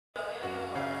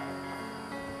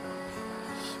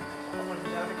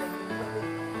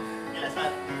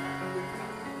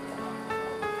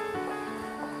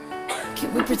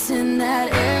Can we pretend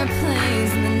that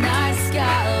airplanes in the night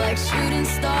sky like shooting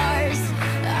stars?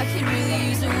 I could really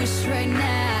use a wish right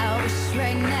now, wish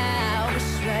right now,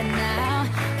 wish right now.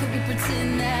 Can we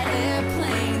pretend that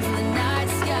airplanes in the night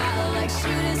sky like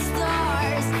shooting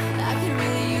stars? I could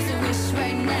really use a wish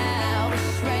right now,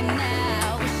 wish right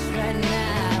now, wish right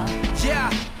now.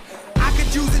 Yeah, I could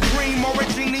use a dream or a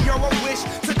genie or a wish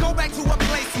to go back to a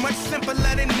place much simpler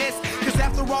than this. Cause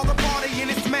after all the partying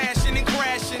and smashing and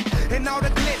crashing, and all the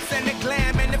glitz and the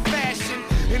glam and the fashion,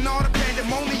 and all the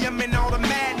pandemonium and all the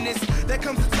madness, there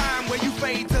comes a time where you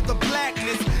fade to the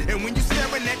blackness. And when you're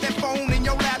staring at that phone in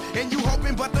your lap, and you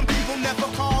hoping but them people never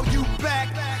call you back.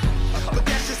 But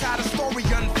that's just how the story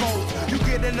unfolds. You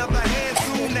get another hand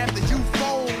soon after you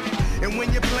fold. And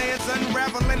when your plans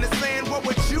unravel in the sand, what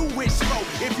would you wish for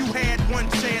if you had one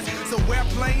chance? So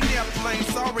airplane,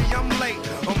 sorry I'm late.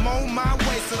 I'm on my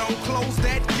way, so don't close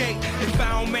that gate. If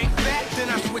I don't make that, then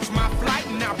I switch my flight,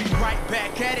 and I'll be right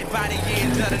back at it by the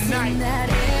end of the night. That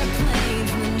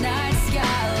airplanes in the night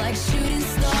sky like shooting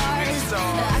stars.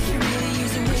 I can really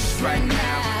use a wish right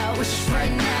now, wish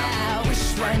right now,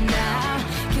 wish right now.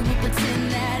 Can we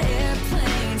pretend that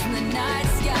airplanes in the night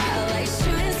sky like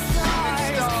shooting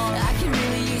stars? I can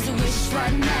really use a wish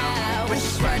right now,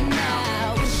 wish right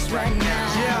now, wish right now.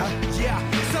 Yeah,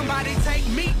 somebody take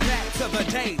me back to the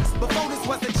days before this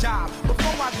was a job,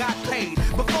 before I got paid,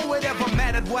 before it ever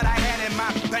mattered what I had in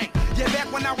my bank. Yeah,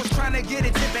 back when I was trying to get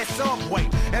a tip at Subway,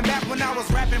 and back when I was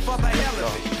rapping for the hell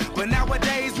of it. But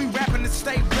nowadays we rapping to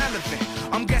stay relevant.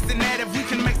 I'm guessing that if we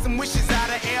can make some wishes out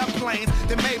of airplanes,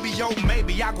 then maybe, oh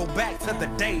maybe I'll go back to the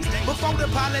days before the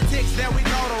politics, there we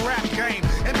go, the rap game.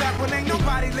 And back when ain't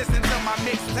nobody listened to my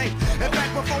mixtape, and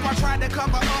back before I tried to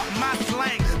cover up my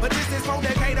slang. But this is for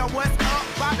Decatur, what's up,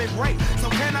 Bobby Ray. So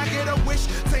can I get a wish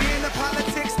to end the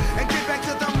politics and get back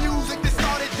to the music that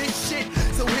started this shit?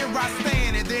 So here I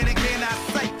stand, and then again I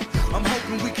say, I'm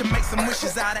hoping we can make some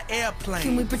wishes out of airplanes.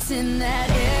 Can we pretend that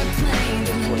airplanes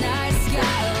in the night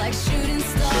sky like shooting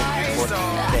stars?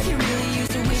 I can really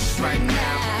use a wish right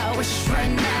now, wish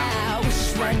right now,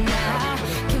 wish right now.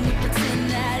 Can we pretend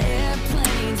that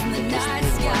airplanes in the night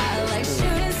sky like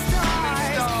shooting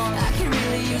stars? I can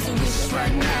really use a wish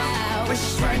right now,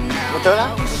 wish right now. Betul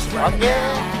lah? Oke.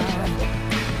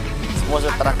 Semua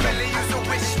sudah terangkan.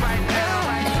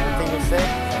 Everything you say.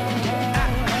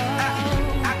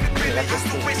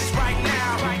 Just a wish right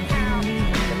now, like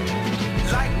shooting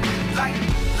stars.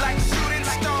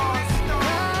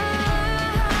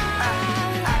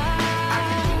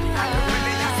 I could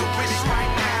really use a wish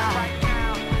right now.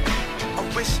 A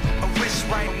wish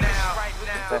right now.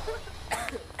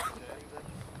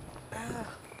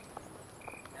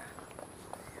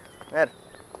 Mer,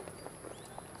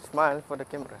 smile for the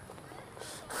camera.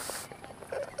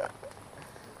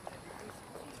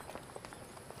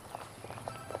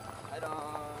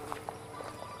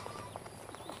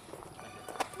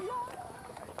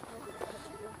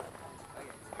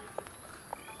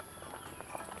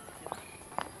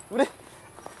 Udah.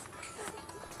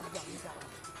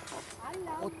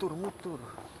 Mutur.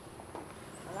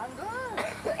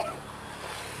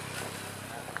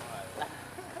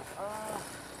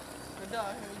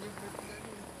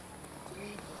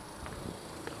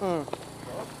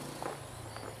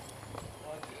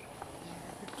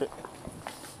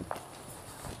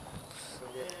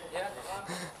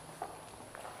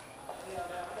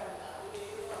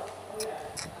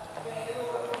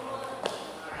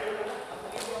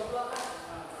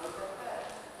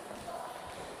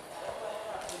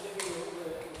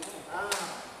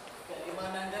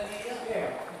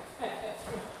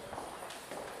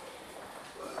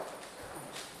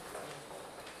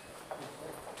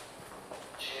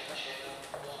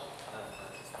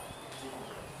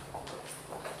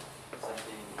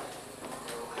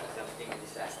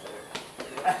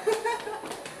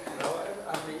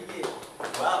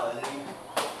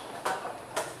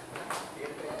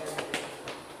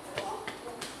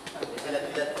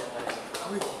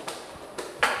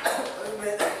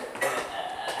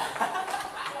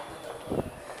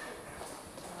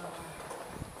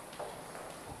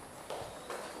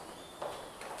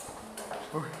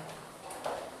 Okay.